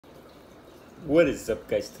What is up,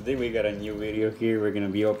 guys? Today we got a new video here. We're gonna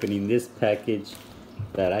be opening this package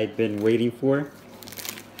that I've been waiting for.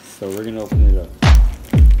 So we're gonna open it up.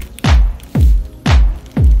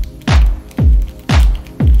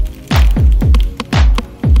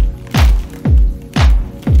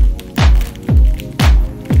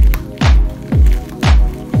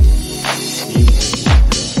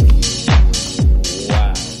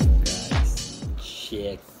 Wow, guys,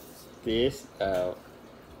 check this out.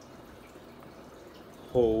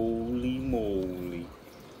 Holy moly,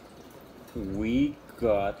 we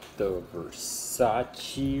got the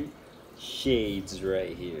Versace shades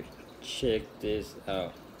right here. Check this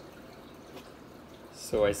out.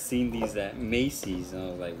 So I seen these at Macy's and I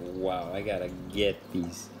was like, wow, I gotta get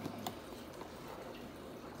these.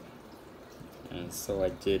 And so I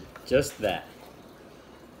did just that.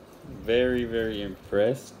 Very, very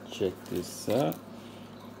impressed. Check this out.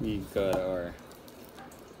 We got our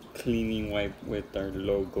cleaning wipe with our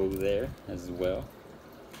logo there as well.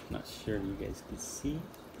 Not sure if you guys can see.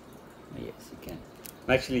 Yes, you can.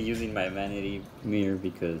 I'm actually using my vanity mirror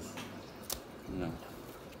because, you know,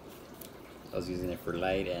 I was using it for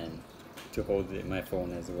light and to hold it in my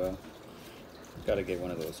phone as well. Gotta get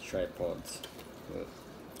one of those tripods. But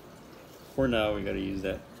for now, we gotta use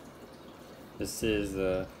that. This is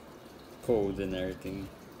the code and everything.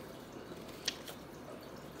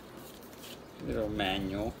 Little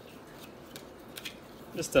manual.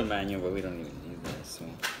 Just a manual, but we don't even need that. So,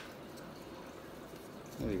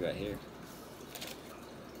 what do we got here?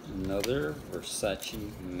 Another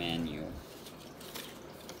Versace manual.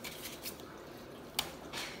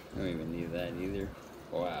 I don't even need that either.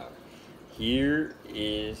 Wow. Here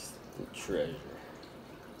is the treasure.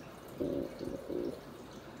 Oh.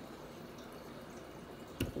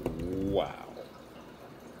 Wow.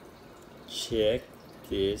 Check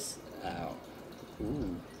this out.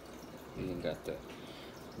 Ooh. Even got the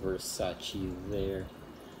Versace there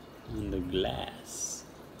on the glass.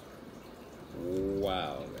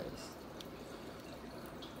 Wow, guys.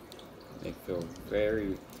 They feel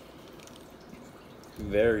very,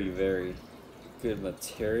 very good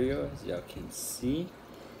material. As y'all can see,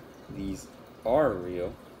 these are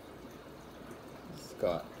real. It's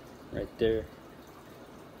got right there,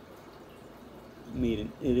 made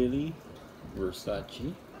in Italy,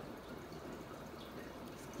 Versace.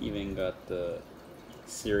 Even got the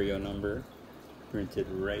serial number printed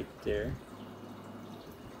right there.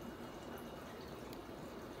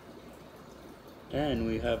 And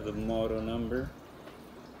we have the model number.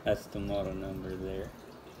 That's the model number there.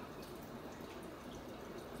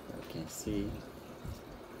 You can see.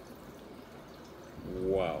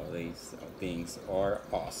 Wow, these things are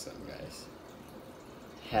awesome, guys.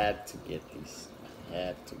 Had to get these.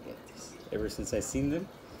 Had to get these. Ever since I seen them,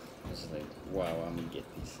 I was like, wow, I'm gonna get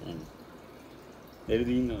these. And little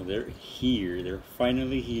do you know, they're here. They're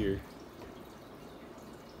finally here.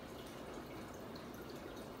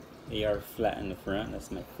 They are flat in the front.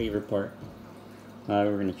 That's my favorite part.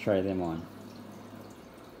 We're gonna try them on.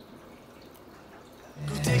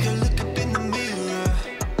 Take a look up in the mirror.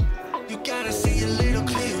 You gotta see a little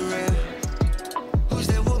clearer. Who's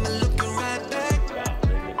that woman looking right back?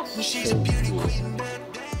 Wow, She's a beauty queen, bad.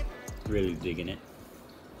 really digging it.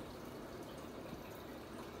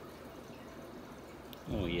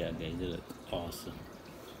 Oh yeah, guys, they look awesome.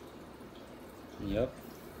 Yep.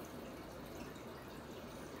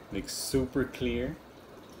 Looks super clear.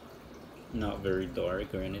 Not very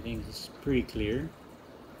dark or anything. It's pretty clear.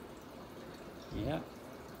 Yeah.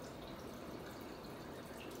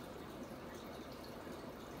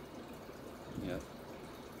 Yep.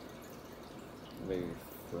 Very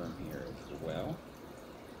firm here as well.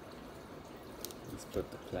 Let's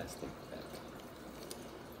put the plastic back.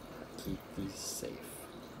 Keep these safe.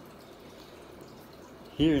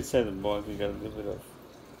 Here inside the box we got a little bit of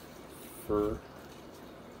fur.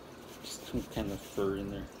 Just some kind of fur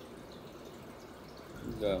in there.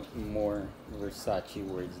 We got more Versace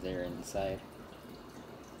words there inside.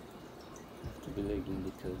 I have to be looking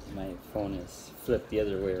because my phone is flipped the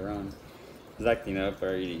other way around. It's acting up. I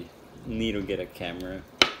already need to get a camera.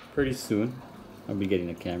 Pretty soon I'll be getting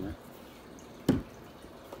a camera.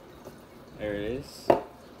 There it is.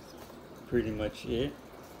 Pretty much it.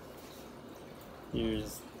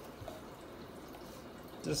 Here's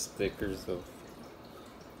the stickers of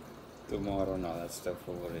the model and all that stuff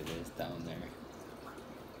for what it is down there.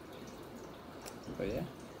 But yeah,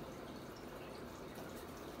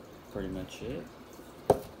 pretty much it.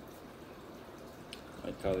 I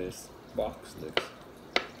like how this box looks.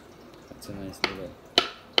 That's a nice little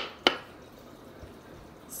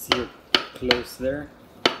see it close there.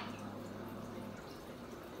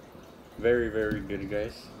 Very, very good,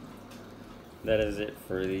 guys. That is it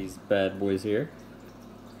for these bad boys here.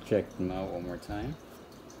 Check them out one more time.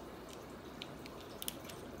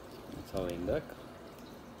 Italian duck.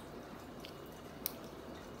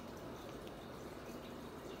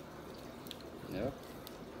 Yep.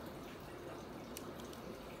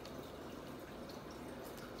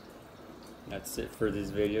 That's it for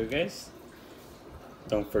this video, guys.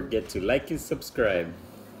 Don't forget to like and subscribe.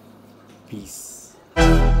 Peace.